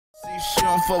She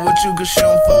don't fuck with you cause she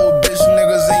don't fuck with bitch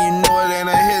niggas, and you know it ain't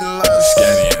a hidden love.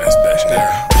 Scanny ass bitch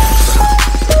there.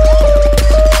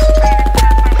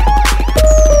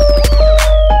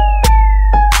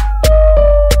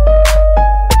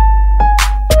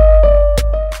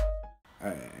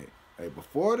 Hey,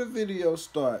 before the video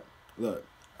start, look,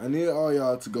 I need all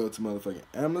y'all to go to motherfucking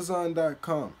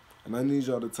Amazon.com and I need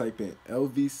y'all to type in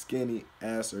LV Skinny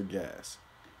Ass or Gas.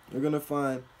 You're gonna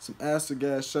find some ass or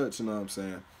gas shirts, you know what I'm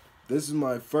saying? This is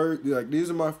my first, these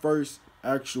are my first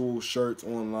actual shirts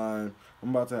online. I'm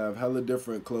about to have hella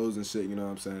different clothes and shit, you know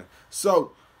what I'm saying?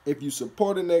 So, if you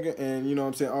support a nigga and, you know what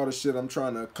I'm saying, all the shit I'm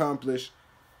trying to accomplish,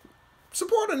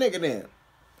 support a nigga then.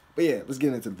 But yeah, let's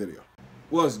get into the video.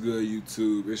 What's good,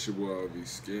 YouTube? It's your boy LV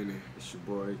Skinny. It's your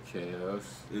boy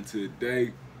Chaos. And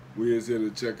today, we is here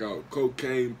to check out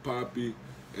Cocaine Papii,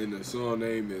 and the song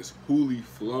name is Hooli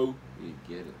Flow. You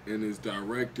get it. And it's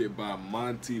directed by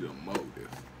Monty the Motive.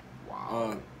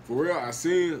 Wow. For real,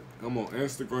 I'm on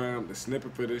Instagram, the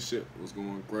snippet for this shit was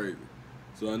going crazy.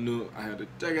 So I knew I had to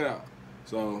check it out.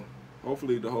 So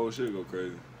hopefully the whole shit go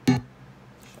crazy.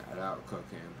 Shout out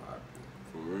Cocaine Papii.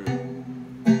 For real.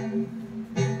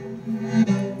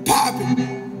 Papii.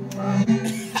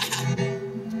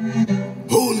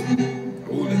 Hooli.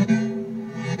 Hooli.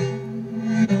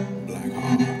 Black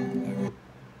Heart.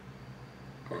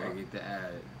 I get the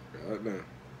ad. Goddamn.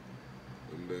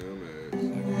 Them damn ass.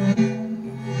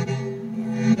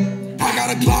 I got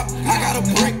a Glock, I got a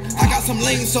brick, I got some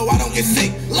lean so I don't get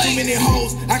sick. Too many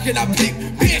hoes, I cannot pick.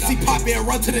 BSC Papii and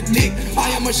run to the dick. I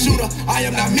am a shooter, I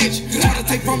am not Mitch. Try to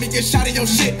take from me, get shot in your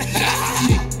shit.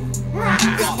 It's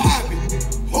Papii,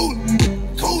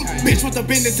 Hooli, cool. Bitch with the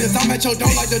businesses, I'm at your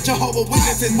door like the Jehovah's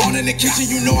Witnesses. Born in the kitchen,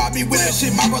 you know I be with the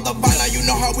shit. My brother find out, you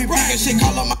know how we bring shit.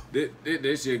 Call on my.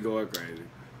 This shit going crazy.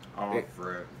 Oh,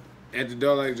 frick. At the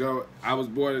door like Joe, I was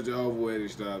born at Jehovah's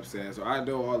Witness, you know what I'm saying? So I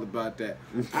know all about that.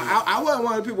 I wasn't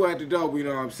one of the people at the door, you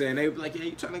know what I'm saying? They be like, yeah,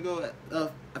 you trying to go, I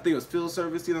think it was field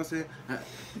service, you know what I'm saying?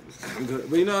 I'm good.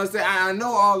 But you know what I'm saying? I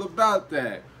know all about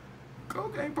that.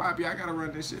 Cocaine Papii, I gotta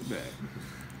run this shit back.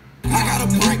 I got a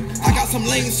brick, I got some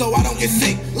lean so I don't get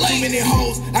sick. Too many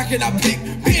hoes, I cannot pick.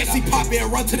 BSC Papii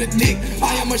and run to the dick.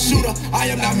 I am a shooter, I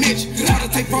am not Mitch. Try to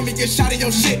take from me, get shot in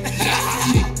your shit.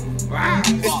 It's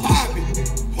Papii.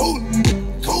 Hooli,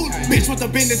 cool. Bitch with the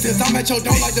businesses, I'm at your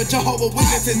door like the Jehovah's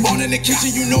Witnesses. Born in the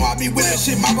kitchen, you know I be with the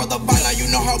shit. My brother find out, you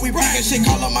know how we bringin' shit.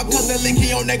 Call on my cousin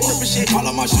Linky on that crib and shit. Call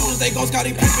on my shooters, they gon'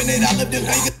 Scotty pimpin' it. I lived in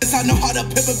Vegas, I know how to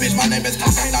pimp a bitch. My name is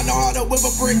Cocaine, I know how to whip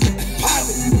a brick.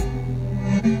 Papii.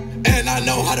 And I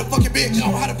know how to fuck your bitch,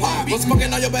 know how to pop. Was fucking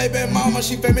on your baby mama,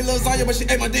 she fed me lasagna, but she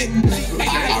ate my dick.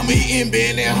 I'm eating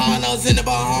Benihana's in the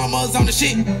Bahamas on the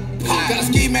shit. Got a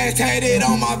ski mask tatted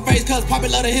on my face, cause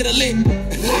Papii love to hit a lick.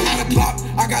 I got a clock,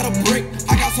 I got a brick,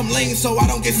 I got some lean so I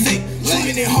don't get sick. Too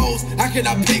many hoes, I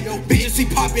cannot pick. Bitches see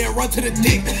Papii and run to the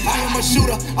dick. I am a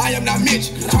shooter, I am not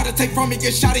Mitch. Try to take from me,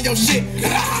 get shot in your shit.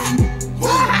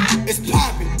 It's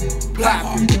Papii, Black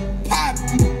Heart,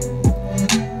 Papii.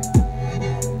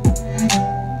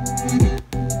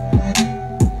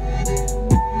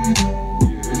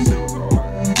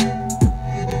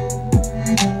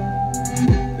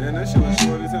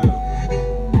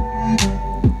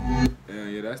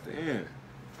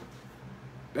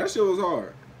 That shit was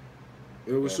hard.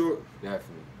 It was short.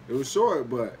 Definitely. It was short,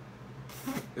 but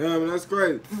yeah, I mean, that's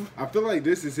crazy. I feel like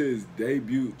this is his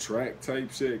debut track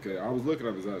type shit. Cause I was looking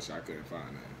up his other shit, I couldn't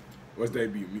find that. What's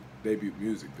debut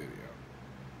music video?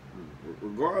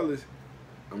 Regardless,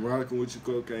 I'm rocking with you,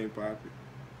 Cocaine Papii.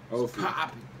 Hopefully,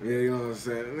 yeah, you know what I'm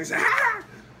saying. And they say, ah!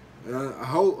 And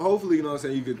hopefully, you know what I'm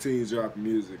saying, you continue dropping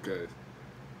music, cause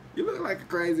you look like a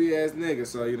crazy ass nigga.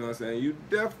 So you know what I'm saying. You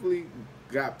definitely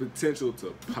got potential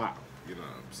to pop, you know what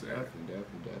I'm saying?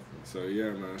 Definitely. So yeah,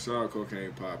 man, shout out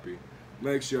Cocaine Papii.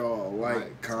 Make sure y'all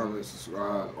like, comment,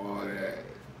 subscribe, all that.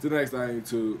 Till next time,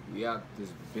 YouTube. We out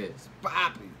this bitch.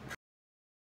 Papii.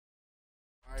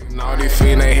 All these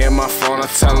fiends ain't hit my phone, I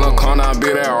tell him come on, be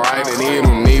that right. And he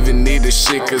don't even need the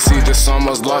shit, cause he just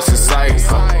almost lost his sight.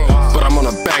 But I'm on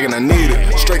a bag and I need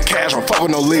it. Straight cash, I'm fuck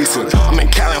with no leasing. I'm in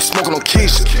Cali, I'm smoking on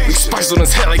Keisha. These spikes on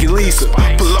his head like he Lisa.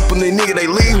 Pull up on they nigga, they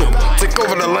leaving. Take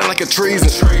over the land like a treason.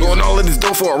 Going all of this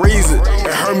dough for a reason.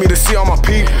 It hurt me to see all my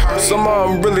people. Some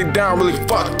of them really down, really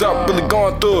fucked up, really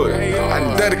going through it.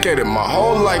 I dedicated my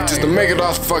whole life just to make it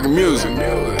off fucking music.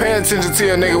 Pay attention to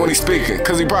your nigga when he's speaking,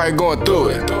 cause he probably going through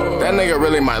it. That nigga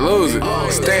really might lose it.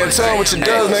 Stay in tune with your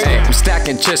does, nigga. I'm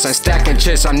stacking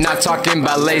chips, I'm not talking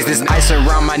about lace. This ice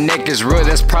around my neck is real,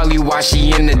 that's probably why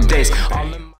she in the days.